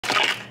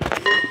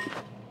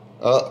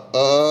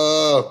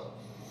Uh-oh.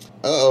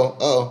 Uh-oh.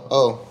 Uh-oh.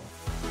 Oh.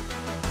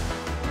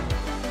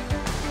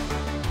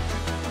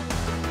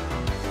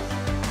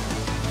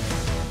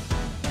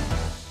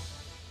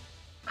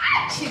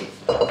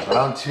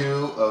 Round 2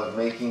 of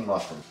making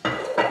muffins.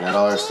 Got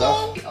all our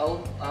stuff?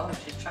 Oh,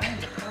 she's trying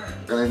to burn.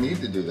 We're gonna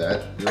need to do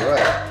that. You're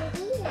right.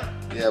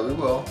 Yeah, we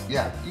will.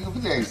 Yeah, you can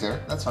put the eggs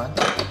there. That's fine.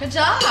 Good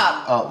job.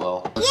 Oh,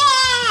 well.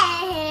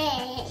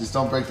 Yeah. Just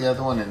don't break the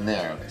other one in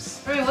there.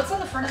 I mean, what's on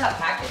the front of that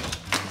package?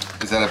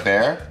 Is that a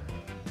bear?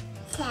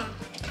 Yeah.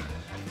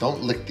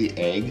 Don't lick the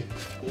egg.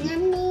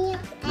 Mommy,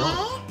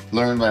 No.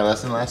 Learned my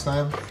lesson last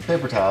time.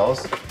 Paper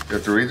towels. You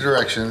have to read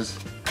directions.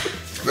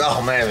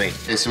 Oh, mammy.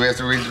 Okay, so we have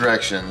to read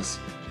directions.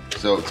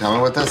 So tell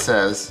me what that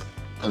says.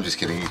 I'm just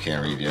kidding, you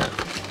can't read yet.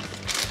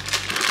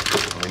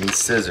 We need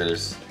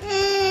scissors.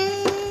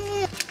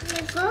 Oh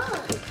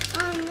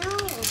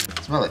no.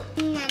 Smell it.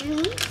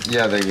 Mommy.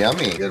 Yeah, they're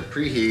yummy. You gotta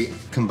preheat,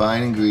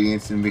 combine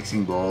ingredients in a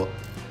mixing bowl.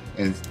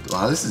 And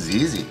wow, this is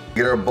easy.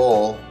 Get our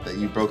bowl that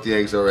you broke the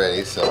eggs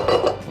already, so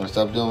wanna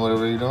stop doing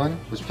whatever you're doing?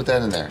 Let's put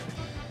that in there.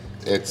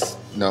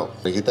 No,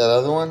 we get that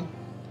other one?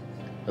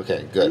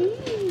 Okay, good.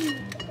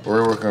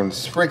 We're working on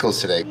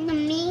sprinkles today.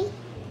 Mommy.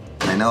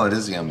 I know, it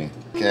is yummy.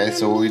 Okay,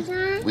 so we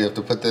have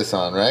to put this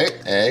on, right?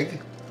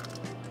 Egg.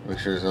 Make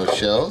sure there's no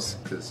shells,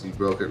 because you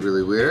broke it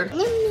really weird.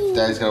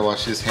 Daddy's gotta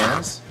wash his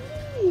hands.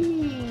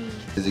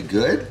 Is it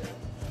good?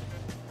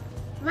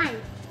 One.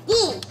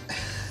 You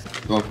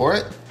wanna pour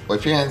it?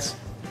 Wipe your hands.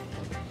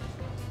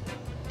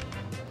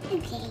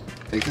 Okay.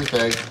 Take this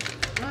bag.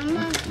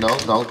 Mama.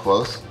 No,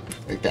 close.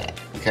 Like that,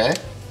 okay?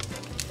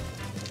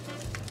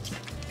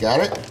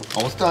 Got it?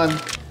 Almost done.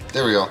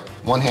 There we go.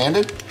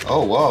 One-handed?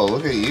 Oh, whoa,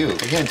 look at you. I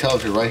can't tell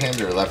if you're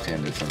right-handed or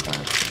left-handed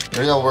sometimes.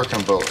 Maybe I'll work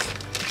on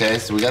both. Okay,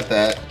 so we got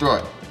that. Throw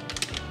it.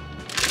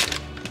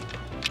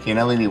 Okay,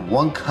 now we need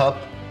 1 cup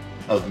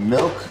of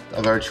milk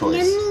of our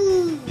choice.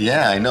 Mommy.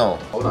 Yeah, I know.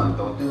 Hold on,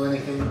 don't do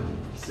anything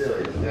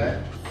silly,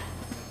 okay?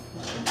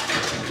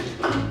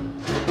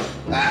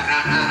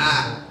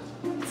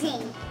 Okay.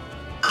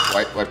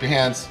 Wipe your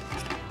hands.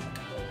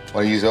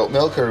 Want to use oat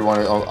milk or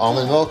want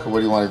almond milk, or what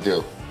do you want to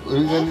do? What are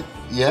you gonna do?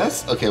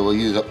 Yes? Okay, we'll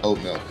use oat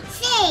milk.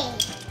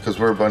 Because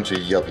we're a bunch of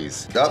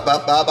yuppies.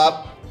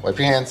 Up. Wipe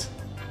your hands.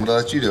 I'm gonna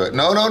let you do it.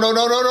 No.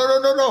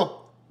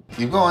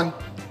 Keep going.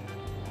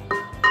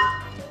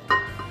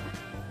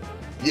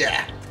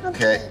 Yeah.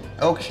 Okay.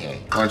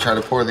 Want to try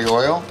to pour the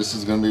oil? This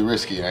is gonna be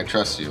risky, and I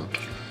trust you.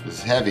 This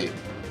is heavy.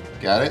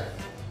 Got it?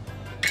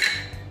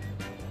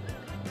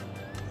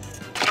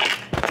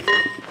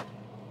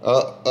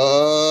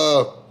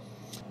 Oh.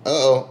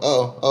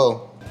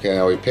 Okay,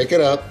 now we pick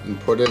it up and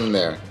put it in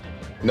there.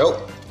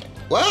 Nope.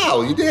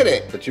 Wow, you did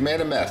it. But you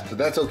made a mess, but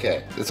that's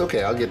okay. It's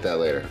okay, I'll get that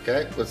later,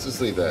 okay? Let's just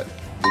leave that.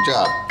 Good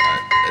job. All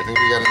right, I think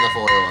we got enough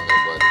oil in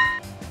there, bud.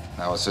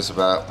 Now it's just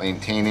about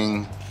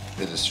maintaining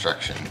the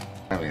destruction.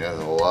 I mean, that's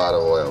a lot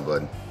of oil,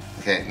 bud.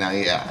 Okay, now,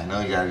 yeah, I know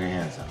you got your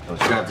hands up.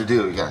 What you have to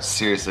do, you gotta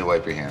seriously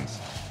wipe your hands.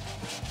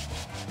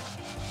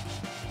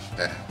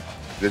 Okay.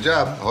 Good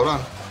job, hold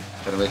on.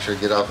 Gotta make sure to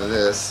get off of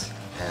this,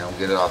 and we'll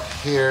get it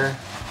off here.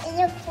 It's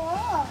your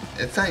fault.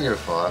 It's not your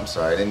fault, I'm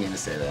sorry, I didn't mean to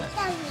say that.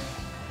 Mommy.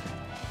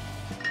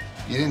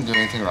 You didn't do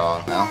anything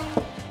wrong, no?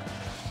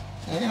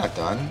 Yeah, you're not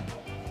done.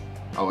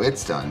 Oh,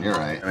 it's done, you're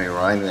right. I mean,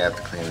 Ryan, we have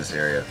to clean this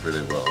area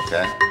really well,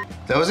 okay?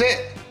 That was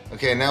it.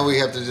 Okay, now we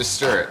have to just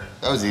stir it.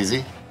 That was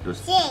easy.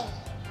 Just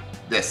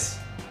this.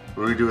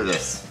 What do we do with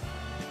this?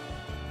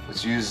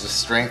 Let's use the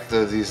strength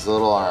of these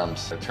little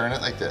arms. Turn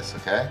it like this,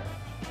 okay?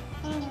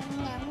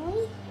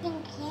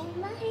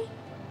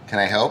 Can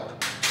I help?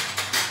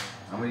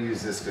 I'm gonna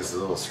use this because it's a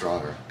little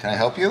stronger. Can I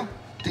help you?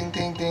 Ding,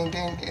 ding, ding,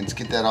 ding. And let's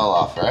get that all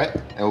off, all right?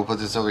 And we'll put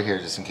this over here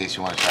just in case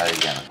you want to try it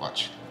again.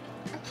 Watch.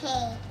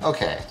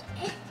 Okay.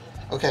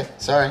 Okay,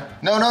 sorry.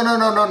 No,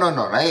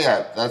 not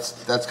yet.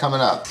 That's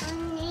coming up.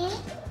 Mommy.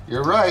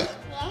 You're right.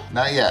 Yeah.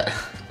 Not yet.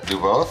 Do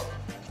both.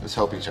 Let's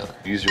help each other.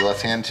 Use your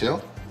left hand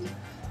too.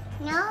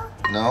 No.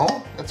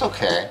 No? That's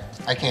okay.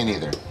 I can't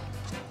either.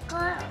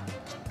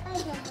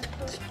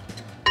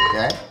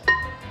 Okay?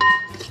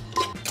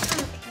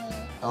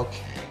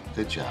 Okay,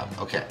 good job.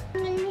 Okay.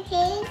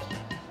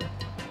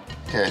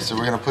 Okay, so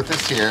we're gonna put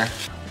this here,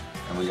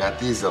 and we got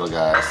these little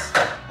guys.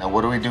 Now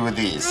what do we do with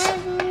these?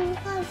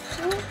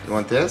 You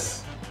want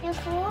this?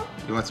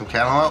 You want some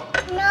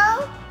cantaloupe?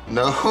 No.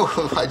 No?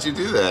 Why'd you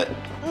do that?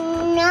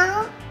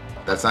 No.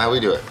 That's not how we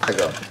do it. I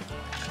go.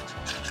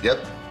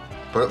 Yep.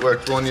 Put it where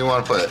one you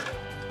want to put it.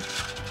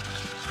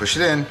 Push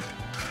it in.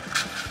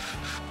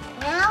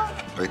 No.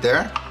 Right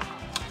there.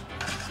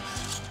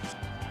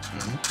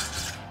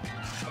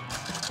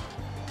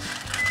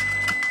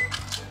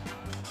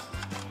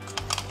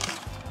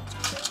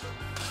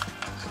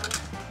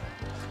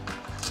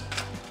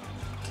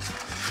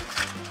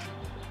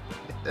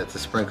 That's a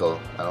sprinkle.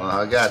 I don't know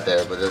how I got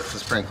there, but it's a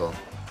sprinkle.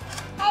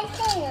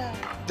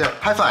 There,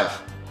 high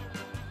five.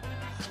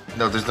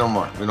 No, there's no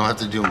more. We don't have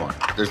to do more.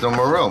 There's no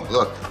more room.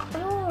 Look.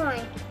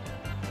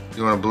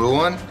 You want a blue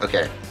one?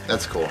 Okay,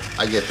 that's cool.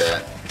 I get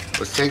that.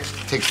 Let's take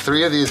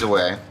 3 of these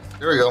away.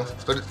 There we go.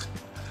 Put it.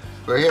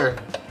 Right here.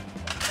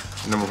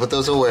 And then we'll put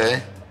those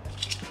away.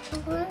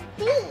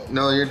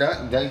 No, you're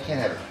not. No, you can't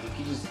have it.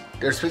 You just.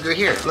 There's pink right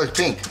here. Look,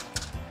 pink.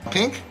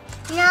 Pink?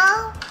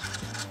 No.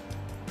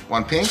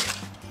 Want pink?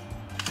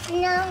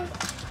 No.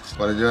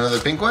 Want to do another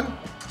pink one?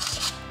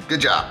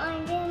 Good job.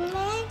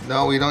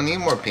 No, we don't need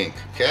more pink,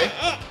 okay?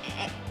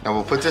 Now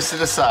we'll put this to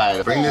the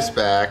side. Bring this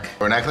back.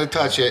 We're not going to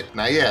touch it.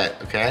 Not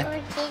yet,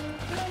 okay?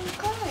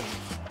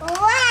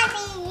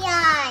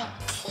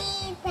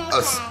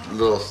 A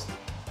little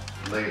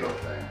Lego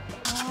thing.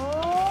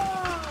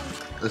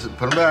 Listen,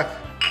 put them back.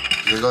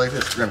 You're going to go like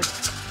this. Remember,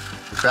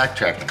 we're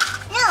backtracking.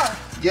 No.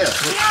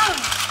 Yes.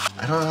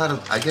 No. I don't know how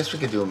to. I guess we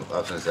could do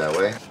muffins that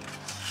way.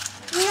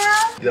 No.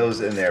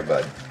 Those in there,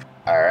 bud.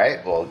 All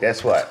right. Well,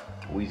 guess what?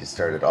 We just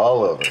started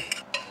all over.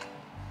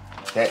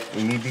 Okay.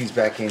 We need these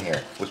back in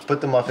here. Let's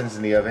put the muffins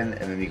in the oven,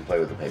 and then you can play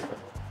with the paper.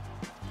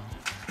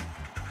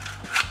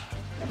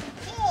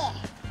 Yeah.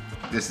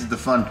 This is the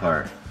fun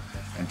part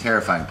and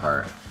terrifying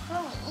part.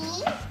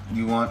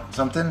 You want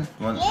something?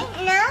 You want,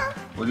 No.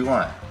 what do you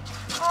want?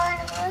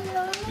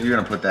 You're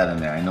gonna put that in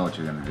there. I know what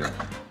you're gonna do.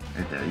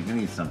 Right there. You can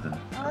eat something.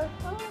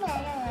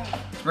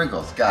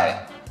 Sprinkles.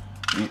 Got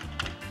it.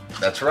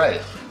 That's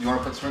right. You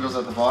want to put sprinkles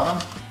at the bottom?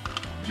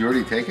 Did you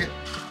already take it?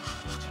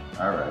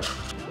 All right.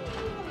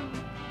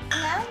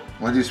 No.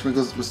 Want to do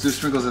sprinkles? Let's do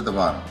sprinkles at the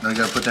bottom. Now you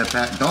gotta put that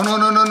back. No.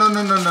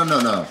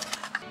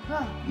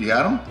 You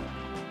got them?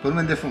 Put them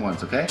in different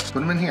ones, okay? Put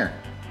them in here.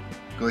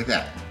 Go like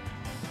that.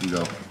 You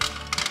go.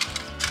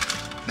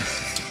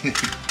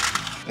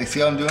 Like, see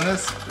how I'm doing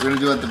this? We're gonna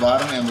do it at the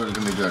bottom and we're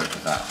gonna do it at the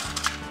top.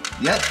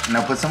 Yep,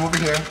 now put some over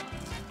here.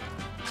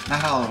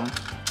 Not all of them.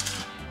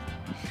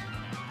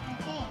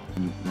 Okay.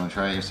 You wanna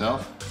try it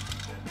yourself?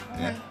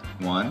 Yeah.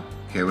 One.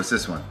 Okay, what's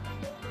this one?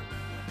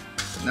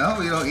 No,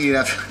 you don't eat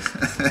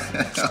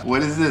after.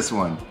 What is this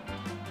one?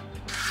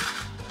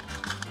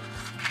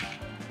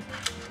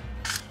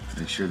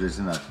 Make sure there's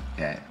enough.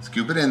 Okay,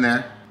 scoop it in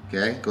there.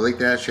 Okay, go like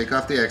that, shake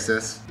off the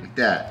excess. Like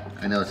that.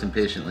 I know it's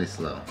impatiently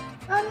slow.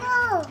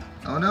 Oh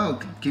Oh no,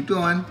 keep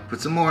going.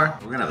 Put some more.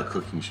 We're gonna have a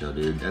cooking show,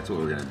 dude. That's what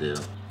we're gonna do.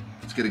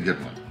 Let's get a good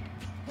one.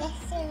 no.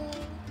 Yes.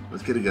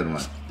 Let's get a good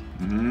one.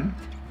 Mm-hmm.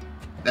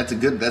 That's a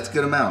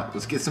good amount.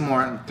 Let's get some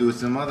more, do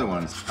some other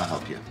ones. I'll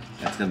help you.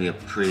 That's gonna be a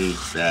pretty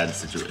bad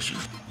situation.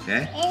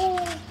 Okay?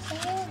 Oh.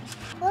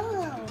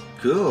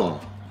 Cool.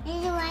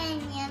 Is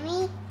it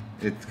yummy?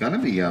 It's gonna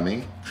be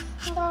yummy.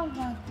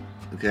 No.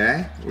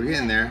 Okay? We're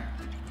getting there.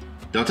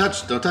 Don't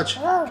touch, don't touch.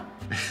 Oh.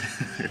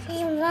 It's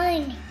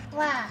mine.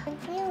 Wow.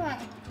 It's mine.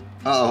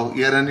 Uh-oh,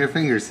 you got it under your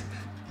fingers.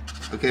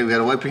 Okay, we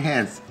gotta wipe your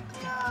hands.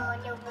 No,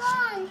 the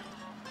one.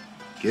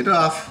 Get it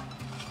off.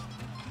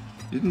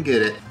 You can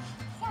get it.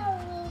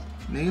 Sorry.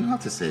 No, you don't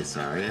have to say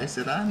sorry. I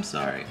said I'm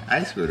sorry.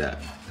 I screwed up.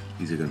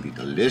 These are gonna be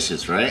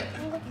delicious, right?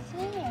 I'm gonna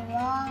see it.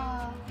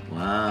 Wow.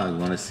 Wow, you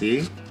wanna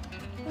see?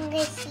 I'm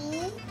gonna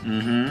see.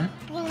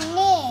 Mm-hmm.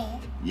 No.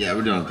 Yeah,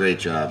 we're doing a great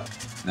job.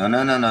 No.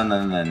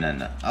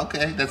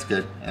 Okay, that's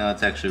good.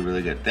 That's actually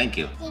really good. Thank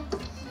you. Thank you.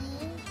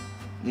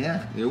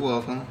 Yeah, you're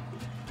welcome.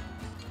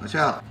 Watch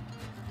out.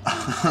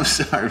 I'm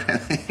sorry,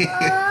 Bentley.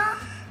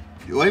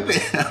 Wipe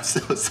it. I'm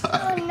so Oh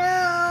sorry.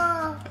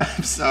 no.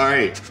 I'm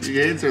sorry.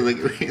 Your hands are like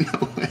right in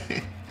the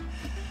way.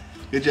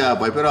 Good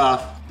job. Wipe it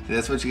off.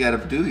 That's what you gotta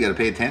do. You gotta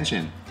pay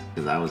attention.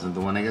 Because I wasn't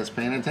the one I guess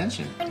paying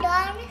attention. I'm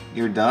done.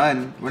 You're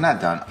done. We're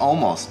not done.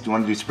 Almost. Do you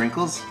want to do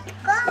sprinkles?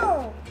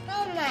 Go.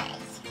 So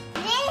nice.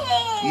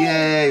 Yay.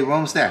 Yay, we're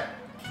almost there.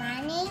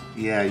 Funny.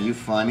 Yeah, you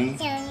funny.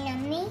 So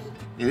yummy.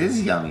 It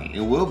is yummy.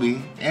 It will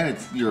be. And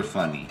you're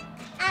funny.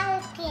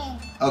 Okay.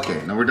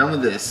 Okay, now we're done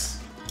with this.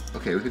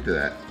 Okay, we could do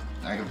that.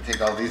 I can take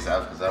all these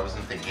out because I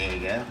wasn't thinking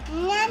again.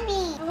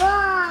 Yummy.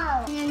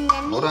 Wow. Yummy.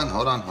 Hold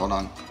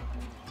on.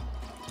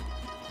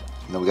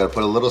 Then we gotta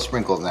put a little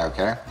sprinkles in there,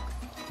 okay?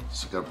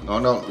 So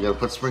no, we gotta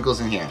put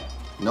sprinkles in here.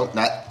 Nope,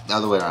 not the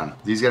other way around.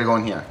 These gotta go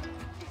in here.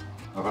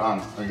 Hold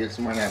on, I'll get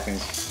some more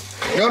napkins.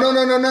 No.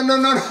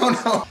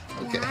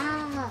 Okay.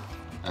 Wow.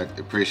 I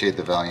appreciate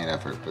the valiant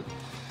effort, but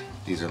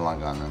these are long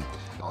gone then.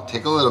 I'll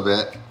take a little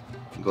bit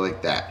and go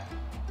like that.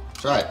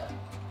 Try it.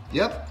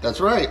 Yep, that's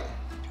right.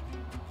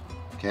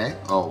 Okay,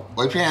 oh,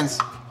 wipe your hands.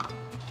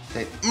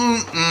 Okay,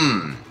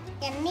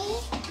 Yummy.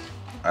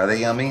 Are they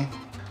yummy?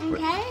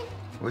 Okay.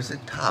 Where's the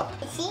top?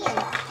 I see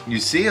it. You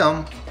see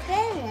them?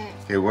 Good.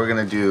 Okay, we're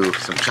gonna do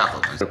some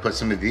chocolate ones. Put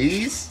some of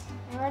these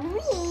What do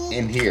we?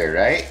 in here,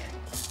 right?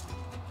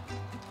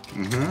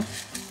 Mm-hmm.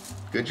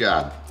 Good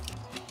job.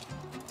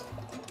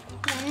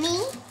 Yummy.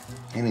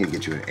 I need to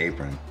get you an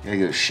apron. You gotta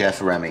get a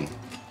Chef Remy.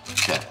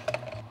 Chef.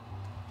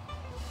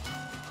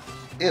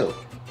 Ew.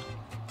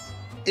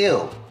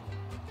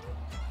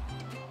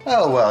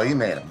 Oh well, you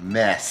made a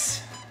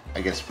mess.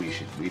 I guess we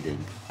did.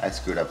 I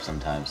screwed up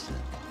sometimes too.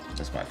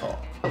 That's my fault.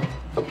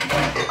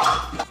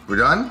 We're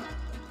done?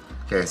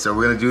 Okay, so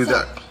we're gonna do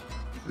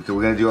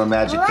we're gonna do our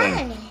magic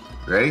thing.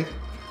 Ready?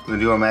 We're gonna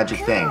do our magic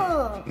thing.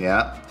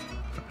 Yeah.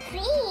 3.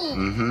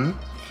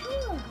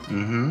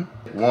 Mm-hmm.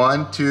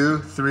 1, 2,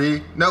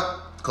 3. Nope.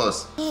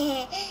 Close.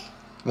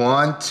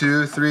 1,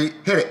 2, 3.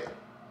 Hit it.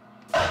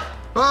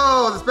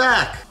 Oh, it's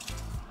back.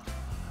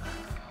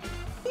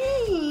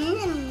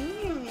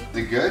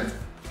 good?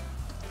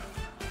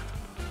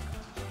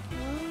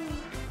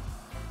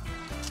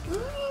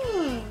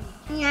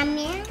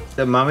 Yummy. Is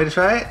that mommy to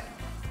try it?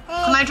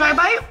 Can I try a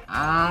bite?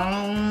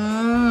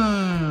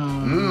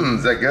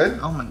 Is that good?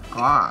 Oh my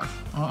gosh.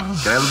 Can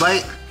I have a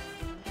bite?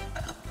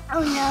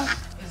 Oh no.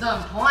 It's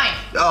on point.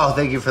 Oh,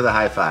 thank you for the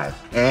high five.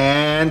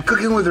 And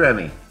cooking with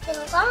Remy.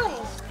 It's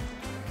fine.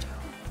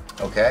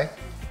 Okay.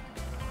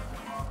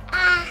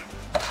 Ah.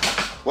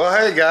 Well,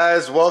 hey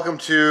guys, welcome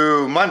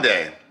to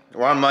Monday.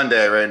 We're on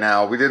Monday right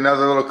now. We did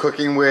another little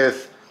cooking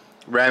with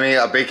Remy,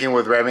 baking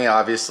with Remy,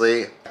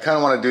 obviously. I kind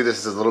of want to do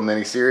this as a little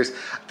mini series.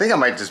 I think I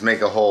might just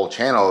make a whole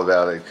channel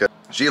about it because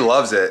she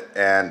loves it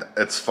and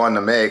it's fun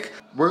to make.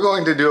 We're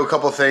going to do a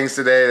couple things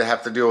today that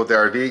have to deal with the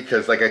RV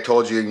because like I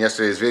told you in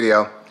yesterday's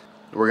video,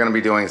 we're going to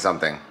be doing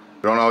something.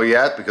 We don't know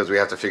yet because we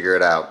have to figure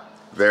it out.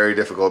 Very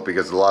difficult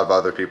because a lot of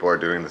other people are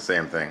doing the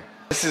same thing.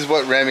 This is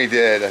what Remy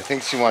did. I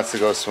think she wants to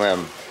go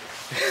swim.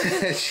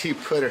 She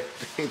put her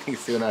bathing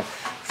suit on,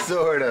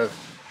 sort of.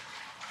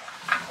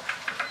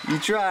 You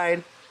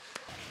tried.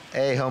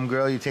 Hey,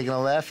 homegirl, you taking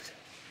a left?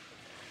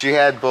 She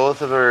had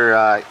both of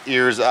her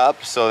ears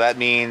up, so that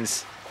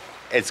means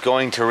it's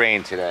going to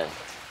rain today.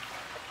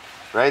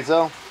 Right,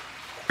 Zoe?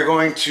 We're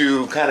going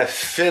to kind of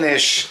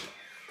finish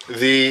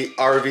the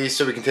RV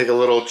so we can take a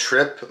little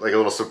trip, like a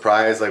little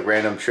surprise, like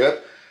random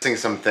trip. Missing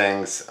some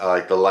things,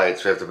 like the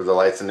lights. We have to put the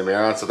lights in the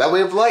mirror on, so that way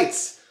we have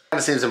lights. Kind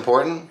of seems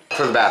important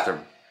for the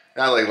bathroom.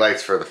 Not like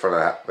lights for the front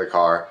of the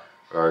car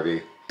or RV.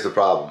 Here's the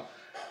problem.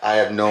 I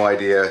have no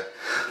idea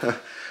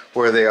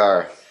where they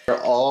are.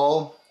 They're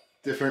all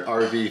different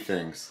RV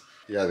things.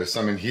 Yeah, there's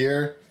some in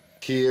here,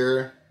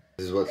 here.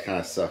 This is what kind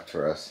of sucked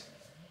for us.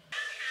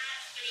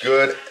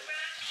 Good. I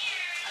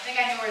think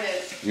I know where it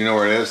is. You know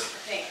where it is? I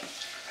think.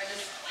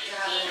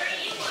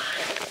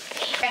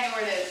 I know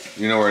where it is.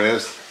 You know where it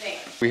is? I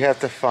think. We have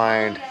to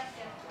find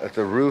at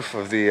the roof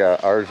of the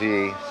RV,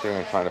 see if we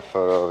can find a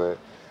photo of it.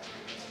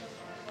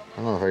 I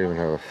don't know if I even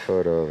have a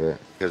photo of it.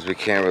 Because we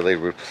can't really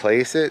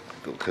replace it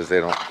because they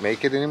don't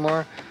make it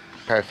anymore.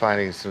 Try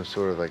finding some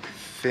sort of like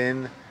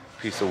thin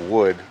piece of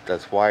wood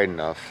that's wide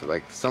enough,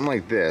 like something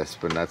like this,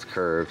 but that's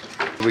curved.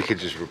 We could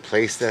just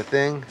replace that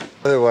thing.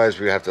 Otherwise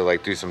we have to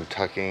like do some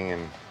tucking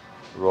and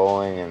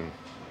rolling, and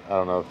I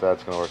don't know if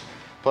that's gonna work.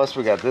 Plus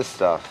we got this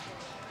stuff,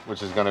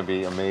 which is gonna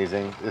be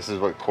amazing. This is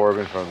what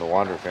Corbin from the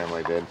Wander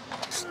family did.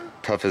 It's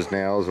tough as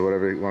nails or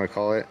whatever you wanna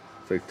call it.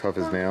 It's like tough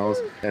as nails.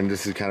 And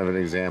this is kind of an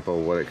example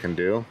of what it can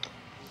do.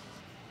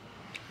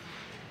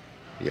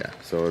 Yeah,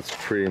 so it's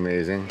pretty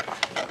amazing.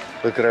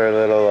 Look at our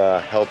little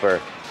helper.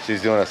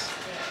 She's doing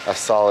a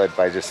solid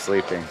by just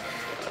sleeping.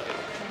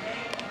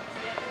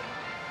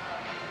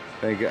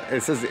 Thank you.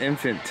 It says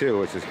infant too,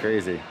 which is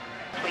crazy.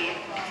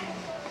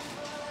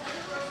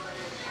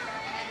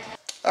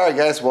 Alright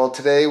guys, well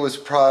today was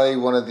probably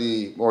one of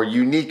the more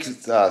unique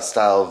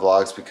style of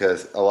vlogs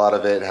because a lot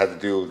of it had to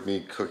do with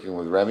me cooking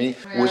with Remy,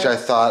 which I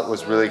thought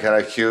was really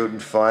kind of cute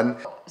and fun.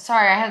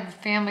 Sorry, I had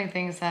family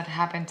things that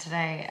happened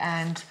today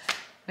and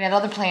we had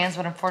other plans,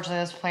 but unfortunately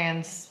our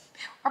plans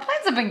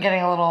have been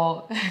getting a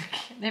little,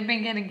 they've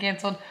been getting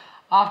canceled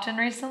often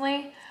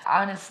recently.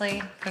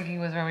 Honestly, cooking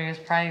with Remy is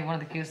probably one of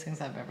the cutest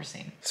things I've ever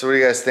seen. So what do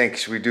you guys think?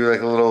 Should we do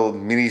like a little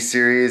mini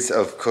series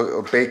of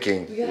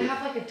baking? We gotta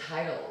have like a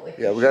title. Like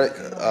yeah, we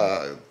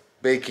got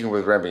baking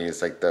with Remy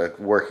is like the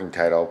working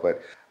title,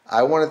 but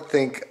I want to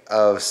think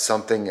of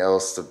something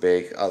else to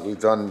bake. We've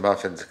done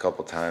muffins a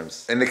couple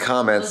times. In the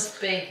comments.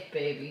 Let's bake,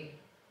 baby.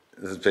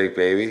 This is bake,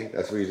 baby?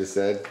 That's what you just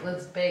said?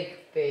 Let's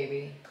bake,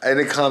 baby. In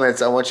the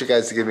comments, I want you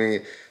guys to give me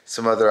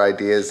some other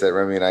ideas that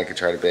Remy and I could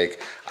try to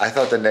bake. I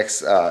thought the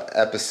next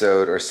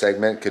episode or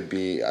segment could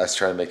be us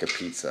trying to make a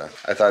pizza.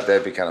 I thought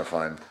that'd be kind of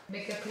fun.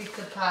 Make a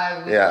pizza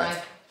pie with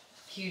like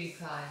cutie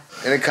pie.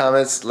 In the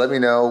comments, let me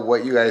know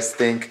what you guys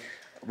think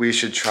we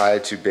should try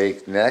to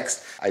bake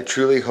next. I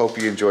truly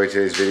hope you enjoyed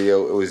today's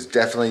video. It was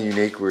definitely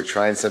unique. We were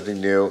trying something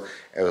new.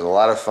 It was a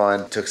lot of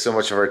fun. It took so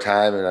much of our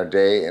time and our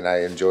day, and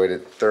I enjoyed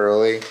it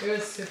thoroughly. It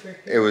was super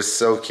cute. It was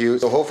so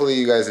cute. So hopefully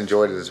you guys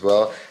enjoyed it as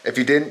well. If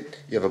you didn't,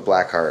 you have a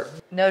black heart.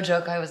 No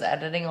joke, I was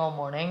editing all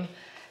morning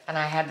and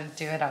I had to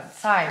do it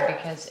outside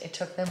because it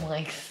took them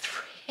like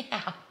 3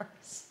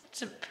 hours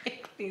to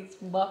bake these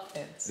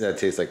muffins. That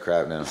tastes like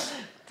crap now.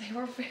 They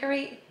were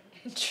very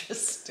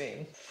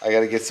interesting. I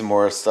gotta get some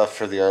more stuff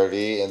for the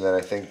RV, and then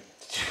I think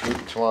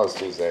tomorrow's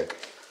Tuesday.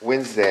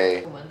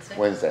 Wednesday.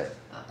 Wednesday?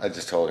 I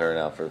just told her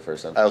now for the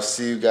first time. I'll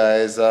see you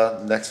guys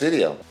next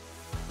video.